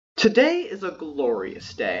Today is a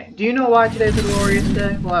glorious day. Do you know why today is a glorious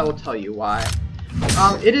day? Well, I will tell you why.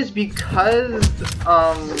 It is because,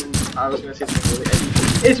 I was gonna say something really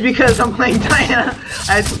edgy. It's because I'm playing Diana.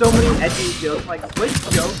 I had so many edgy jokes. Like, what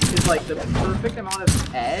joke is like the perfect amount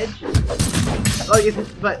of edge? Like,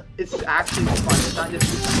 but it's actually fun. It's not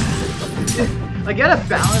just like, you gotta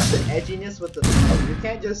balance the edginess with the fun. You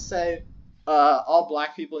can't just say, all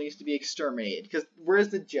black people needs to be exterminated. Because where's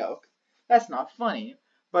the joke? That's not funny.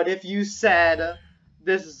 But if you said,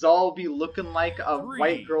 this Zal be looking like a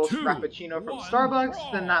white girl's frappuccino from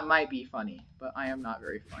Starbucks, then that might be funny. But I am not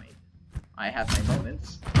very funny. I have my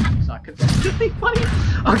moments. It's not consistently funny.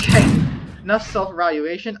 Okay, enough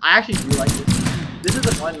self-evaluation. I actually do like this. This is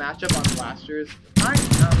the one matchup on Blasters.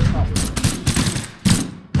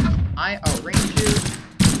 I outrange you.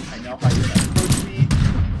 I know how you're gonna approach me.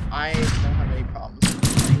 I don't have any problems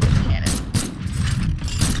playing with cannon.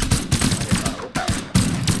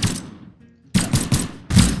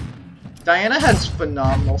 Diana has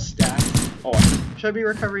phenomenal stats. Oh, should I be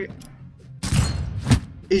recovery?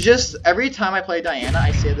 It's just, every time I play Diana,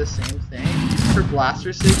 I say the same thing. Her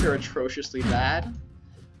blaster saves are atrociously bad.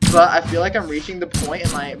 But I feel like I'm reaching the point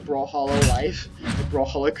in my Brawlhalla life, my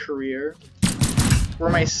Brawlhalla career,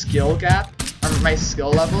 where my skill gap, or my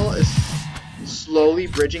skill level is slowly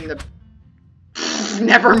bridging the...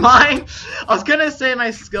 Never mind! I was gonna say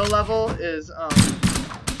my skill level is,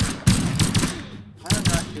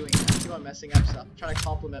 I'm messing up stuff. I'm trying to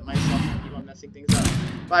compliment myself and keep on messing things up.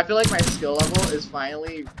 But I feel like my skill level is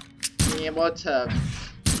finally being able to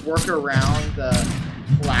work around the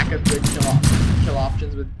lack of good kill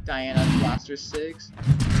options with Diana Blaster Sigs.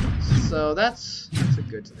 So that's a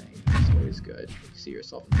good thing. It's always good. You see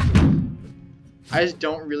yourself improve. I just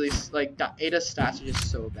don't really like Ada's stats are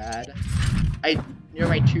just so bad. You know,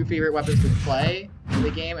 my two favorite weapons to play in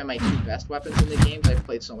the game and my two best weapons in the game. I've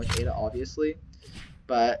played so much Ada, obviously.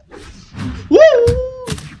 But woo!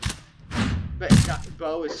 But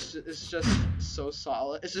bow is just so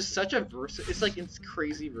solid. It's just such a it's like it's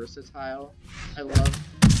crazy versatile. I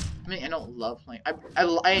mean, I don't love playing.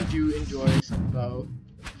 I do enjoy some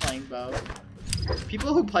playing bow.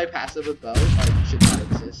 People who play passive with bow should not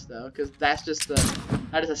exist though, because that is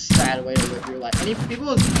a sad way to live your life. Any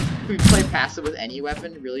people who play passive with any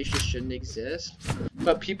weapon really just shouldn't exist.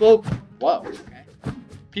 But people, okay.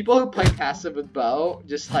 People who play passive with bow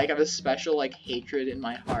just like have a special like hatred in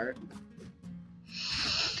my heart.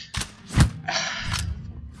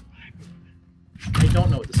 I don't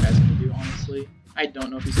know what this guy's gonna do, honestly. I don't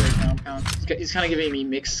know if he's gonna ground pound. He's kind of giving me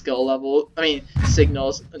mixed skill level. I mean,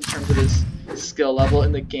 signals in terms of his skill level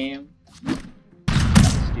in the game. That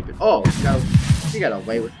was stupid. Oh, he got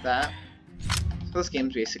away with that. So this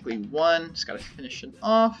game's basically won. Just gotta finish it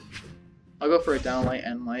off. I'll go for a down light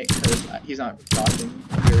and light because he's not dodging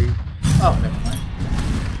very. Oh, never mind.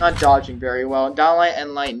 Not dodging very well. Down light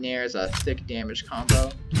and light nair is a thick damage combo,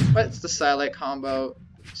 but it's the side light combo.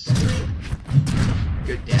 Still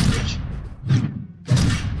good damage.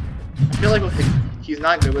 I feel like he's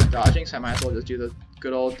not good with dodging, so I might as well just do the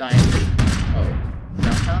good old Diana. Oh,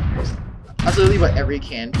 downtown. That's literally what every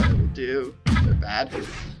can player will do. They're bad.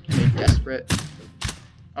 They're desperate.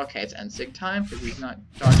 Okay, it's end-sig time because he's not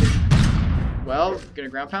dodging. Well, gonna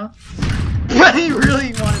ground pound? But he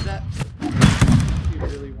really wanted that. He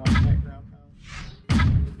really wanted that ground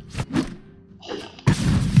pound.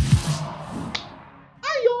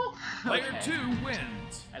 Ayo! Player 2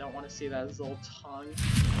 wins. I don't want to see that as a little tongue.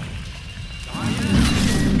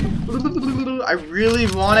 I really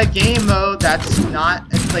want a game mode that's not.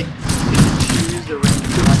 It's like choose the rank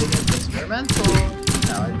against experimental.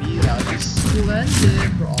 That would be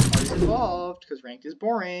splendid for all parties involved, because ranked is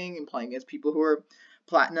boring, and playing against people who are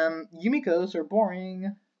platinum Yumikos are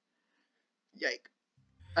boring. Yike.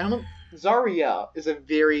 I don't know. Zariel is a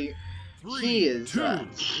very... he is... 2,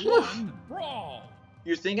 1, brawl.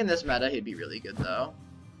 You're thinking this meta he'd be really good, though.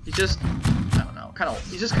 He's just... I don't know.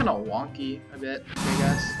 He's just kind of wonky a bit, I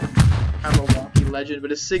guess. Kind of a wonky legend,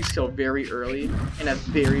 but his Sigs kill very early and have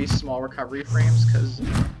very small recovery frames, because...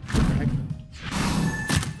 what the heck?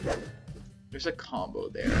 There's a combo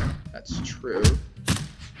there. That's true.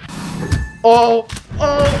 Oh!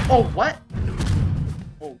 Oh! Oh, what?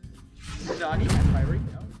 Oh. Nani at my ring?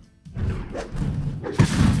 No.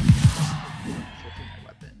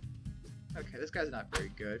 Okay, this guy's not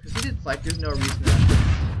very good. Because he did, like, there's no reason to...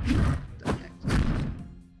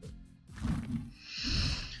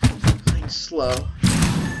 Playing slow.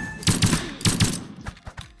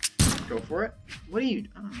 Go for it. What are you...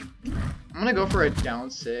 I'm gonna go for a down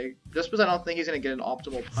sig, just because I don't think he's gonna get an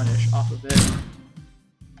optimal punish off of it.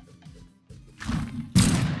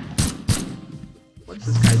 What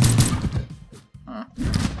What's this guy doing? Huh.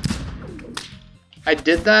 I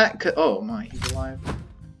did that 'cause, oh my, he's alive.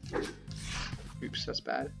 Oops, that's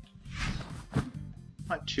bad. I'm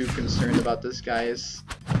not too concerned about this guy's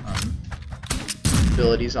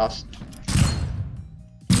abilities off.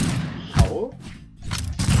 How?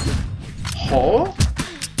 How?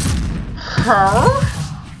 How?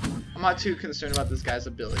 I'm not too concerned about this guy's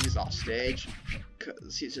abilities off stage,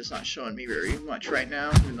 because he's just not showing me very much right now,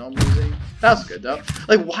 even though I'm losing. That's good though.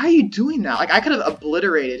 Like, why are you doing that? Like, I could have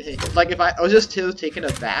obliterated him. Like, if I was just taken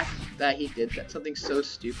aback that he did that, something so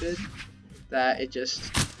stupid that it just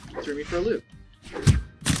threw me for a loop.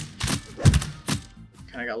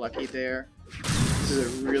 Kinda got lucky there. This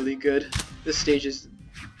is a really good. This stage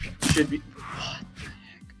should be. What the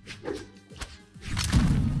heck?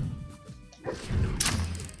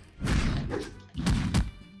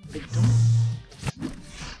 I don't.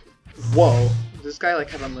 Whoa! Does this guy like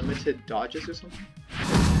have unlimited dodges or something?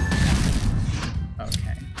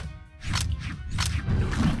 Okay.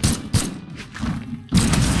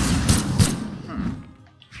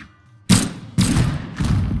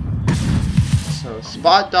 So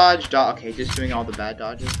spot dodge, okay, just doing all the bad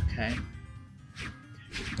dodges. Okay.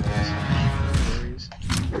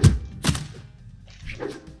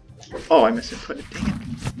 Oh, I missed it. Put it. Dang it.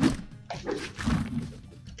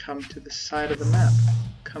 Come to the side of the map.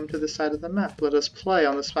 Come to the side of the map. Let us play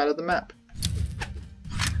on the side of the map.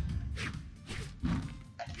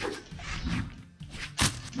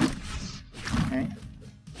 Okay.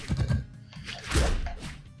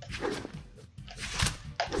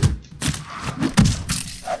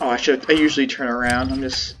 Oh, I usually turn around. I'm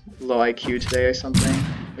just low IQ today or something.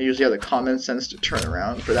 I usually have the common sense to turn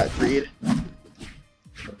around for that read. No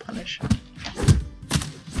punish.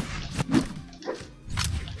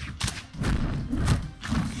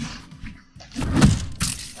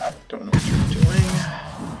 Don't know what you're doing.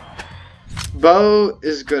 Bow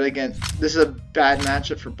is good again. This is a bad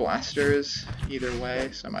matchup for blasters either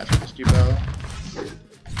way, so I might as well just do bow.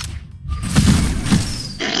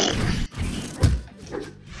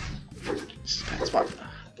 Spot.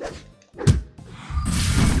 Oh,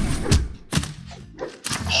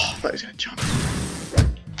 I thought he was gonna jump.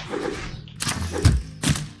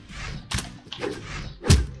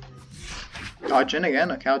 Dodge in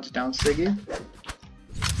again. Okay, I'll just down Siggy.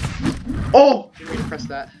 Oh! Didn't mean to press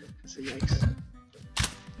that. That's a yikes.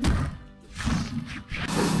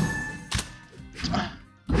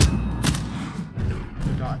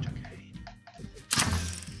 Dodge, okay.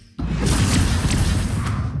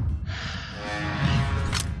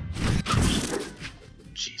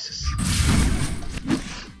 Jesus.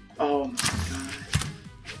 Oh my god.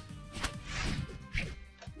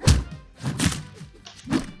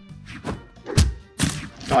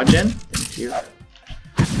 Dodge in. Thank you.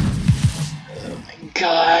 Oh my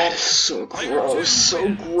god. So gross.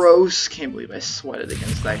 So gross. Can't believe I sweated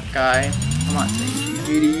against that guy. I'm not saying GG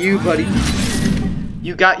to you, buddy.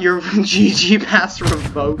 You got your GG pass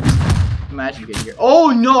revoked. Imagine getting your. Oh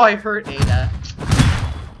no, I hurt Ada.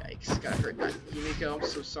 Yikes, got hurt that. Yumiko, I'm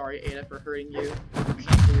so sorry, Ada, for hurting you. I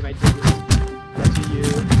can't believe I did this to you.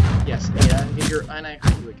 Yes, Ada, and I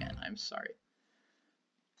hurt you again. I'm sorry.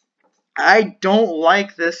 I don't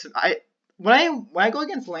like this. When I go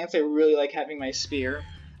against Lance, I really like having my spear.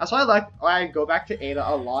 That's why I go back to Ada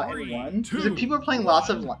a lot in one. Because if people are playing lots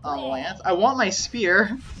of Lance, I want my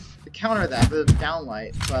spear to counter that with a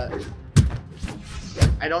downlight, but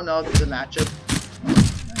I don't know if the matchup.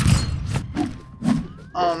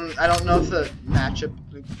 I don't know if the matchup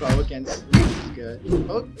with bow against Luke is good.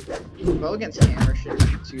 Bow against hammer shouldn't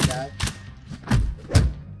be too bad.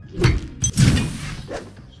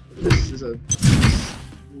 This is a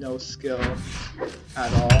no skill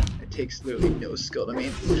at all. It takes literally no skill to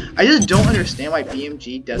me. I just don't understand why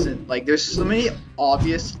BMG doesn't, like, there's so many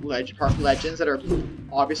obvious legends that are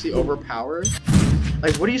obviously overpowered.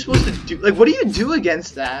 Like, what are you supposed to do? Like, what do you do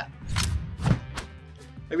against that?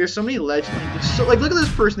 Like, there's so many legends. So, like, look at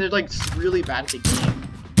this person. They're like really bad at the game.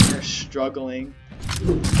 They're struggling.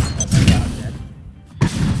 Oh my god, dead.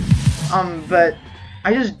 But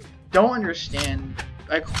I just don't understand.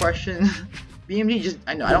 I question. BMG just.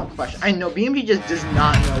 I don't question. I know BMG just does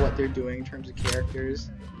not know what they're doing in terms of characters.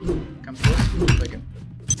 Come close. Like him.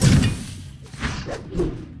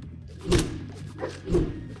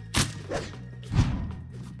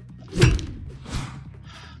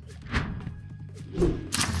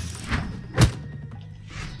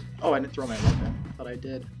 Oh, I didn't throw my weapon. I thought I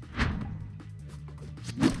did.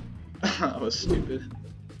 That was stupid.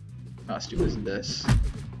 Not stupid as this.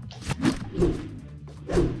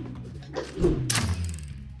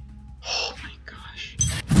 Oh my gosh.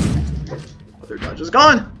 Oh, they're dodging. is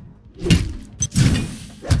gone!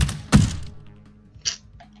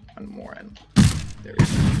 One more and there we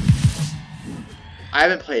go. I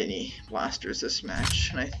haven't played any blasters this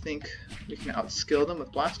match, and I think we can outskill them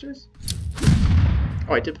with blasters.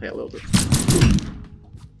 Oh, I did play a little bit.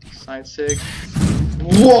 Side sig.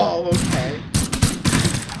 Whoa, okay.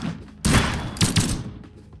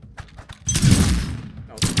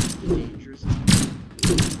 That was dangerous.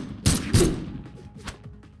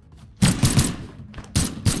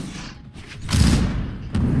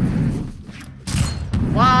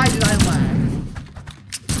 Why did I lag?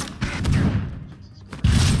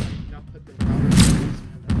 Now put the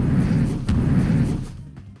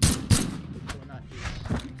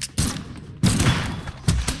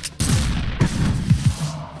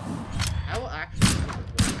I will actually use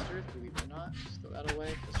the blasters, believe it or not. Just throw that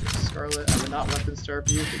away. Because you're Scarlet. I would not weapon starve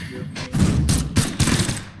you, but you're playing.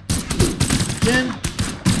 Jin.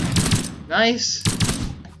 Nice.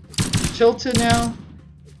 Tilted now.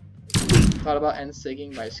 Thought about end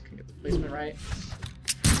sigging, but I just couldn't get the placement right.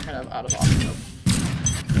 Kind of out of option.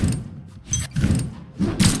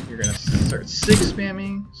 You're gonna start sig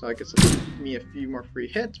spamming, so that gets me a few more free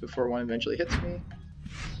hits before one eventually hits me.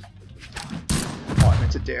 Oh, I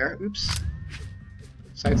meant to dare. Oops.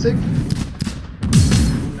 Side sig.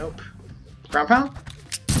 Nope. Ground pound.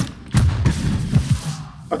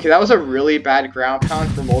 Okay, that was a really bad ground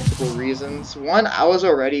pound for multiple reasons. One, I was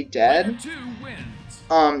already dead.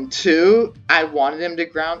 Two, I wanted him to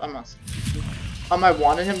ground. I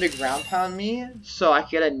wanted him to ground pound me so I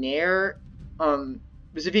could get a nair.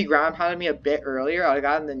 Because if he ground pounded me a bit earlier, I would have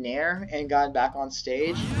gotten the nair and gotten back on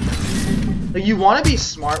stage. Like, you want to be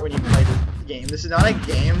smart when you play this game. This is not a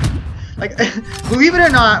game. Like, believe it or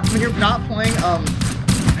not, when you're not playing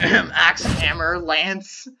axe, hammer,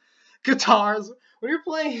 lance, guitars, when you're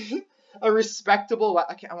playing a respectable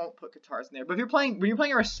weapon, okay, I won't put guitars in there, but if you're playing,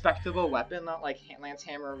 a respectable weapon, not like lance,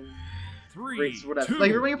 hammer, greats, whatever.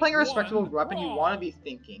 Like when you're playing a respectable weapon, you want to be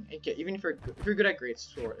thinking. Okay, even if you're good at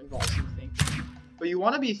greatsword, it involves some thinking. But you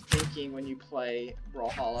want to be thinking when you play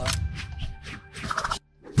Brawlhalla.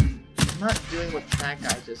 I'm not doing what that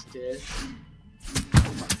guy just did.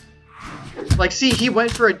 Like, see, he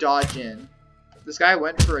went for a dodge in. This guy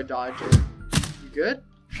went for a dodge in. You good?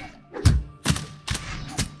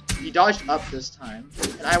 He dodged up this time,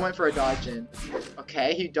 and I went for a dodge in.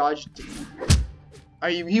 Okay, he dodged.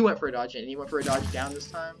 He went for a dodge in, and he went for a dodge down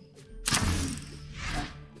this time.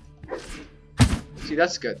 See,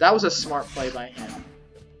 that's good. That was a smart play by him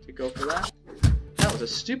to go for that. That was a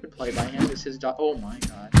stupid play by him. Is his dodge? Oh my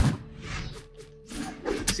god.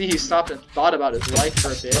 See, he stopped and thought about his life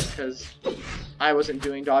for a bit because I wasn't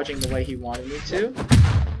doing dodging the way he wanted me to.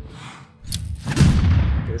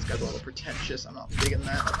 Okay, this guy's a little pretentious. I'm not digging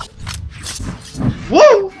that.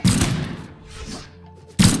 Woo!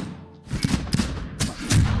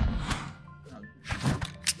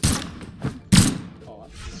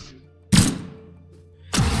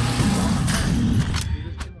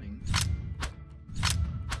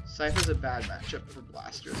 Cypher's a bad matchup for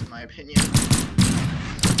blasters, in my opinion.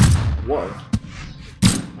 Whoa.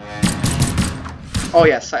 Oh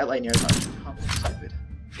yeah, Sight Near is not stupid.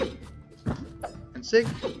 And Sig.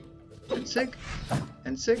 And Sig.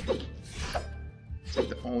 And Sig. It's like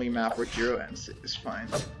the only map where Jiro and Sig is fine.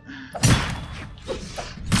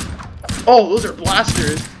 Oh, those are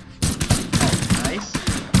blasters! Oh, nice.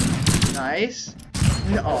 Nice.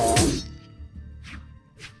 No.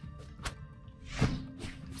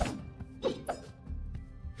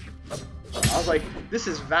 I was like, this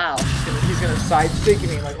is Val. He's gonna side stick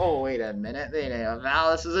me. I'm like, oh, wait a minute. They ain't a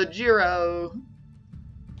Val. This is a Jiro.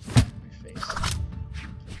 My face.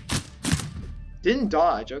 Didn't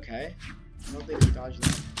dodge. Okay. I don't think he dodged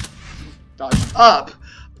that. Dodge up.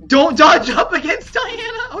 Don't dodge up against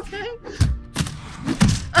Diana. Okay.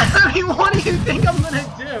 I mean, what do you think I'm gonna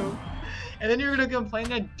do? And then you're gonna complain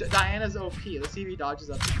that Diana's OP. Let's see if he dodges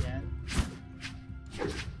up again.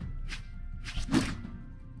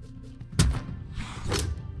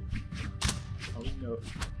 Oh no.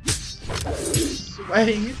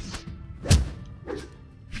 Sweating.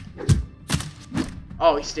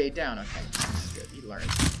 Oh, he stayed down. Okay, that's good. He learned.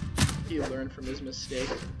 He learned from his mistake.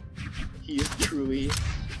 He is truly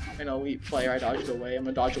an elite player. I dodged away. I'm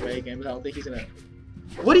gonna dodge away again, but I don't think he's gonna.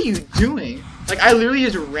 What are you doing? Like, I literally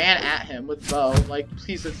just ran at him with bow. Like,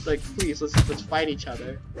 please, let's fight each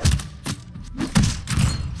other.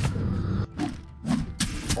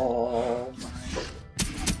 Oh my.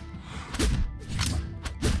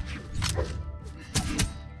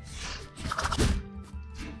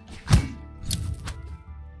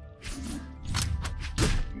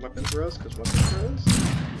 Weapon throws, because weapon throws.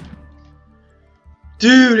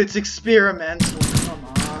 Dude, it's experimental. Come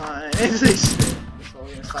on. It's experimental. We're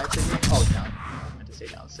gonna slide to me. Oh, down. I meant to say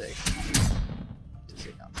down 6.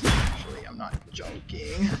 Actually, I'm not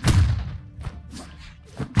joking.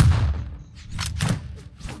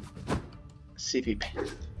 See if he.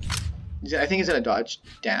 I think he's gonna dodge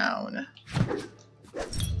down.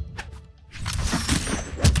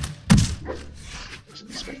 Wasn't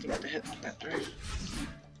expecting it to hit that way.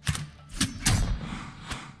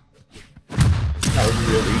 That was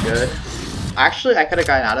really good. Actually, I could have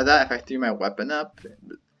gotten out of that if I threw my weapon up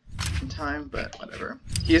in time, but whatever.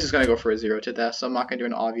 He's just gonna go for a 0 to death, so I'm not gonna do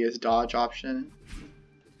an obvious dodge option.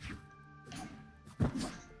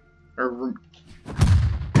 Or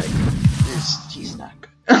he's not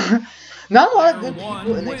good. Not a lot of good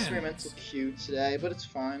people in the experimental queue today, but it's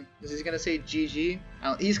fine. Is he gonna say GG?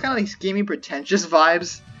 He's kind of like gaming pretentious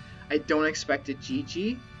vibes. I don't expect a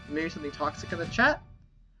GG. Maybe something toxic in the chat.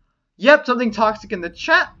 Yep, something toxic in the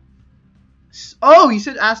chat. Oh, he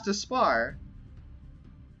said ask to spar.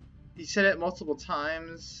 He said it multiple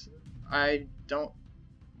times. I don't.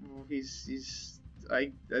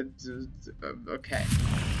 Okay.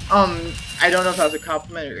 I don't know if that was a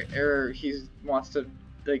compliment or he wants to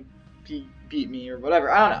like beat me or whatever.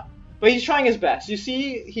 I don't know. But he's trying his best. You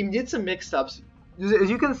see, he did some mix-ups. As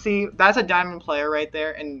you can see, that's a diamond player right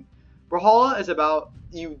there. And Brawlhalla is about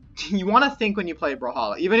you want to think when you play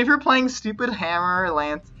Brawlhalla. Even if you're playing stupid hammer or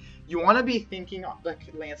lance, you want to be thinking like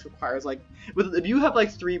lance requires like if you have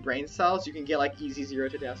like 3 brain cells, you can get like easy 0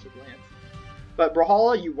 to death with lance. But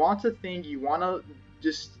Brawlhalla, you want to think, you want to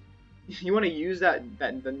just you want to use the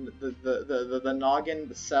noggin,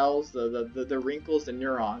 the cells, the wrinkles, the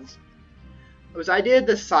neurons. I did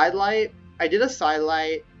the sidelight. I did a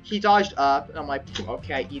sidelight. He dodged up, and I'm like,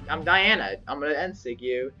 okay, I'm Diana. I'm gonna end-sig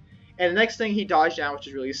you. And the next thing, he dodged down, which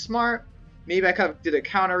is really smart. Maybe I kind of did a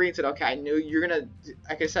counter read and said, okay, I knew you're gonna.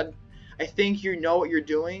 Like I said, I think you know what you're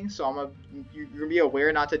doing, so you're gonna be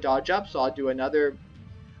aware not to dodge up. So I'll do a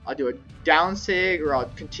down sig, or I'll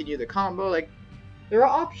continue the combo. Like, there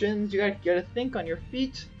are options. You gotta think on your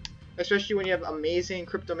feet, especially when you have amazing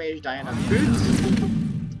Crypto Mage Diana boots.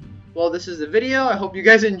 Well, this is the video. I hope you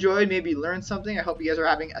guys enjoyed, maybe learned something. I hope you guys are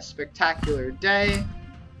having a spectacular day.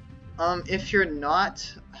 If you're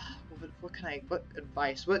not, what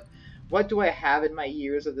advice? What do I have in my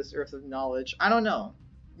years of this earth of knowledge? I don't know.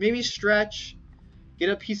 Maybe stretch, eat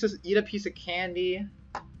a piece of candy,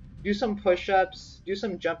 do some push-ups, do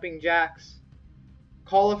some jumping jacks,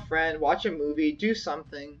 call a friend, watch a movie, do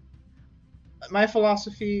something. My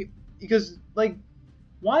philosophy, because like,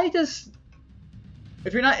 why just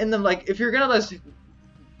if you're not in them, like if you're gonna just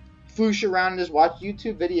floosh around and just watch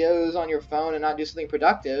YouTube videos on your phone and not do something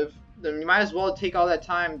productive, then you might as well take all that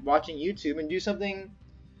time watching YouTube and do something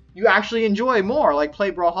you actually enjoy more, like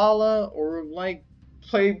play Brawlhalla or like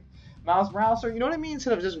play Miles Morales, or you know what I mean?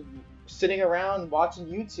 Instead of just sitting around watching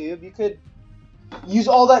YouTube, you could use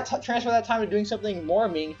all that transfer that time to doing something more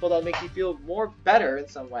meaningful that'll make you feel more better in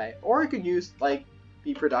some way. Or you could use like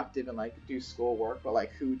be productive and like do schoolwork, but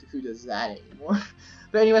like who does that anymore?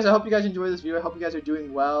 But anyways, I hope you guys enjoyed this video. I hope you guys are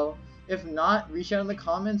doing well. If not, reach out in the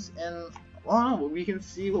comments and I don't know, we can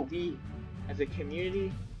see what we as a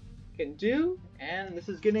community can do. And this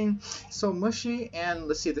is getting so mushy, and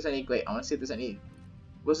let's see if there's any great. I want to see if there's any.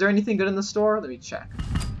 Was there anything good in the store? Let me check.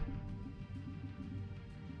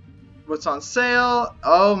 What's on sale?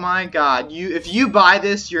 Oh my god. If you buy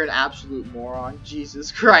this, you're an absolute moron.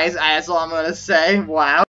 Jesus Christ. That's all I'm gonna say. Wow.